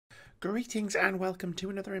Greetings and welcome to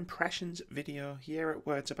another impressions video here at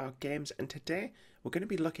Words About Games, and today we're going to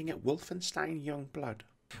be looking at Wolfenstein Youngblood.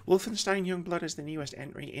 Wolfenstein Youngblood is the newest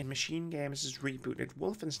entry in Machine Games' rebooted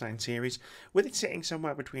Wolfenstein series, with it sitting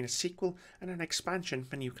somewhere between a sequel and an expansion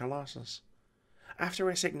for New Colossus. After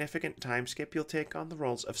a significant time skip, you'll take on the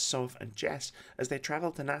roles of Soph and Jess as they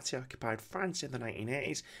travel to Nazi-occupied France in the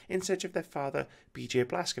 1980s in search of their father, BJ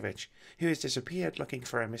Blazkowicz, who has disappeared looking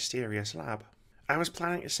for a mysterious lab. I was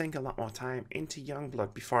planning to sink a lot more time into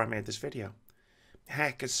Youngblood before I made this video.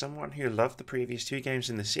 Heck, as someone who loved the previous two games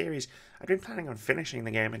in the series, I'd been planning on finishing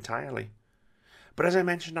the game entirely. But as I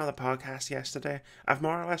mentioned on the podcast yesterday, I've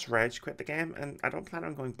more or less rage quit the game and I don't plan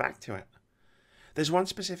on going back to it. There's one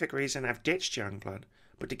specific reason I've ditched Youngblood,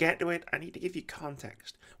 but to get to it I need to give you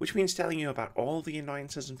context, which means telling you about all the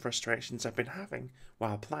annoyances and frustrations I've been having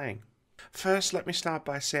while playing. First, let me start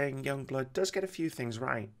by saying Youngblood does get a few things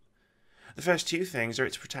right. The first two things are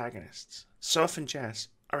its protagonists. Soph and Jess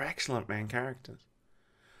are excellent main characters.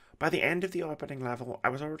 By the end of the opening level, I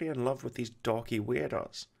was already in love with these dorky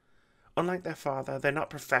weirdos. Unlike their father, they're not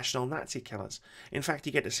professional Nazi killers. In fact,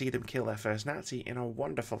 you get to see them kill their first Nazi in a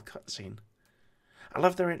wonderful cutscene. I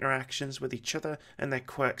love their interactions with each other and their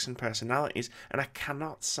quirks and personalities, and I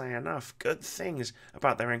cannot say enough good things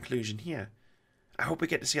about their inclusion here. I hope we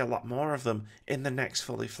get to see a lot more of them in the next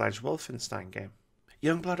fully fledged Wolfenstein game.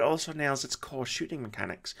 Youngblood also nails its core shooting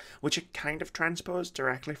mechanics, which are kind of transposed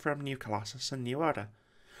directly from New Colossus and New Order.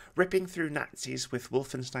 Ripping through Nazis with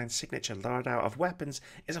Wolfenstein's signature loadout of weapons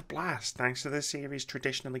is a blast thanks to the series'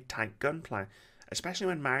 traditionally tight gunplay, especially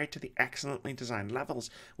when married to the excellently designed levels,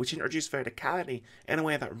 which introduce verticality in a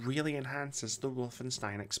way that really enhances the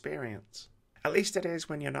Wolfenstein experience. At least it is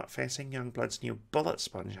when you're not facing Youngblood's new bullet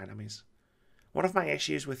sponge enemies. One of my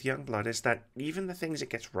issues with Youngblood is that even the things it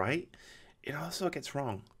gets right, it also gets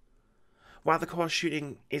wrong. While the core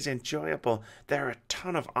shooting is enjoyable, there are a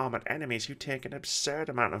ton of armoured enemies who take an absurd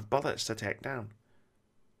amount of bullets to take down.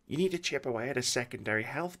 You need to chip away at a secondary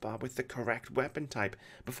health bar with the correct weapon type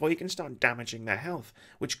before you can start damaging their health,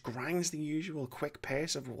 which grinds the usual quick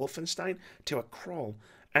pace of Wolfenstein to a crawl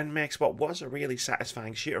and makes what was a really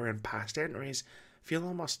satisfying shooter in past entries feel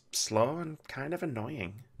almost slow and kind of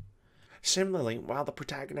annoying. Similarly, while the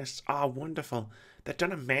protagonists are wonderful, they're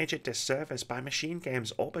done a major disservice by Machine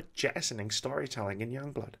Games all but jettisoning storytelling in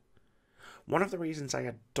Youngblood. One of the reasons I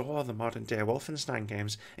adore the modern-day Wolfenstein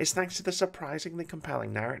games is thanks to the surprisingly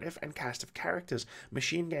compelling narrative and cast of characters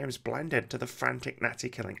Machine Games blended to the frantic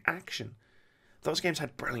Nazi-killing action. Those games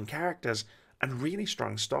had brilliant characters and really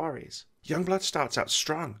strong stories. Youngblood starts out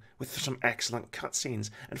strong, with some excellent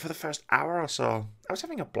cutscenes, and for the first hour or so, I was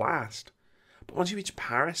having a blast. But once you reach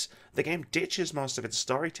Paris, the game ditches most of its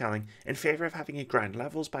storytelling in favour of having you grind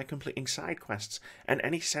levels by completing side quests, and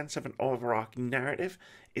any sense of an overarching narrative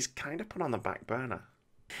is kind of put on the back burner.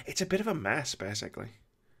 It's a bit of a mess, basically.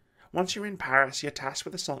 Once you're in Paris, you're tasked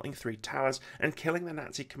with assaulting 3 towers and killing the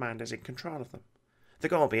Nazi commanders in control of them. The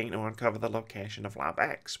goal being to uncover the location of Lab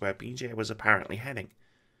X, where BJ was apparently heading.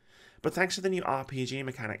 But thanks to the new RPG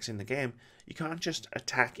mechanics in the game, you can't just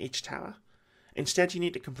attack each tower. Instead, you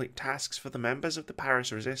need to complete tasks for the members of the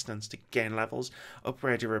Paris Resistance to gain levels,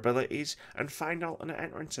 upgrade your abilities, and find alternate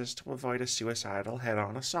entrances to avoid a suicidal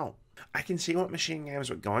head-on assault. I can see what Machine Games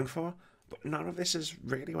were going for, but none of this is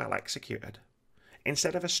really well executed.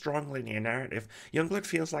 Instead of a strong linear narrative, Youngblood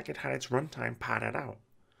feels like it had its runtime padded out.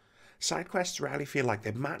 Side quests rarely feel like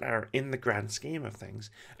they matter in the grand scheme of things,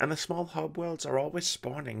 and the small hub worlds are always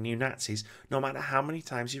spawning new Nazis no matter how many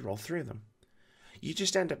times you roll through them. You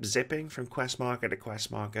just end up zipping from quest marker to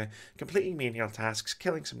quest marker, completing menial tasks,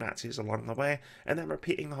 killing some Nazis along the way, and then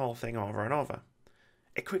repeating the whole thing over and over.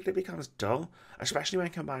 It quickly becomes dull, especially when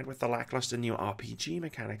combined with the lackluster new RPG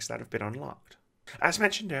mechanics that have been unlocked. As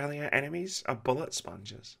mentioned earlier, enemies are bullet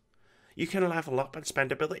sponges. You can level up and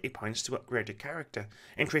spend ability points to upgrade your character,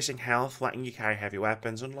 increasing health, letting you carry heavy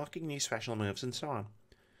weapons, unlocking new special moves, and so on.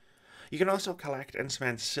 You can also collect and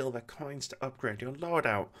spend silver coins to upgrade your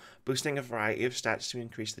loadout, boosting a variety of stats to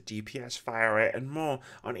increase the DPS, fire rate, and more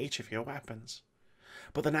on each of your weapons.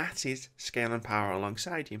 But the Nazis scale in power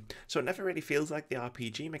alongside you, so it never really feels like the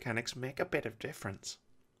RPG mechanics make a bit of difference.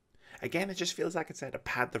 Again, it just feels like it's there to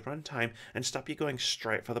pad the runtime and stop you going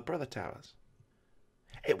straight for the Brother Towers.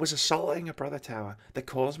 It was assaulting a Brother Tower that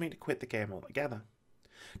caused me to quit the game altogether.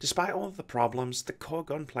 Despite all of the problems, the core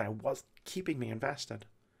gunplay was keeping me invested.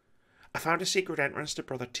 I found a secret entrance to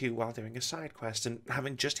Brother 2 while doing a side quest, and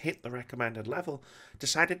having just hit the recommended level,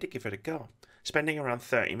 decided to give it a go, spending around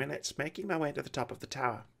 30 minutes making my way to the top of the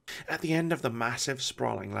tower. At the end of the massive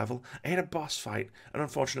sprawling level, I hit a boss fight and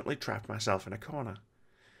unfortunately trapped myself in a corner.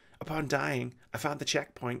 Upon dying, I found the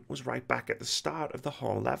checkpoint was right back at the start of the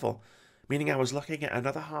whole level, meaning I was looking at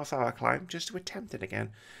another half-hour climb just to attempt it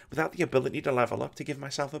again, without the ability to level up to give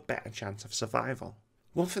myself a better chance of survival.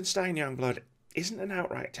 Wolfenstein Youngblood isn't an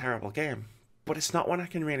outright terrible game, but it's not one I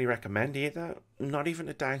can really recommend either, not even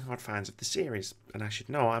to die-hard fans of the series, and I should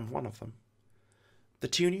know I'm one of them. The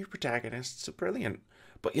two new protagonists are brilliant,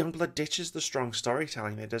 but Youngblood ditches the strong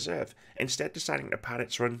storytelling they deserve, instead deciding to pad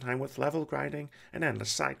its runtime with level grinding and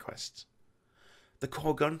endless side quests. The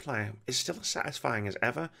core gunplay is still as satisfying as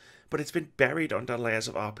ever, but it's been buried under layers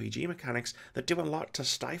of RPG mechanics that do a lot to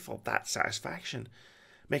stifle that satisfaction,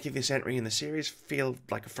 making this entry in the series feel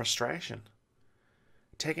like a frustration.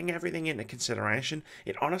 Taking everything into consideration,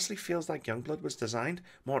 it honestly feels like Youngblood was designed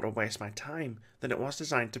more to waste my time than it was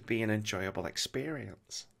designed to be an enjoyable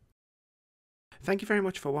experience. Thank you very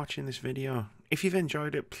much for watching this video. If you've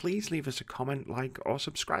enjoyed it, please leave us a comment, like, or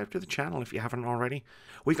subscribe to the channel if you haven't already.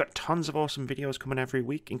 We've got tons of awesome videos coming every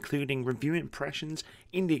week, including review impressions,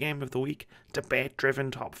 indie game of the week, debate-driven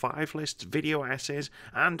top 5 lists, video essays,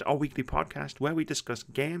 and our weekly podcast where we discuss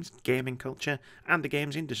games, gaming culture, and the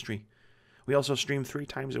games industry. We also stream 3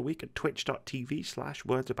 times a week at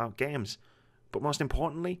twitch.tv/wordsaboutgames. But most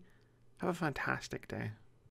importantly, have a fantastic day.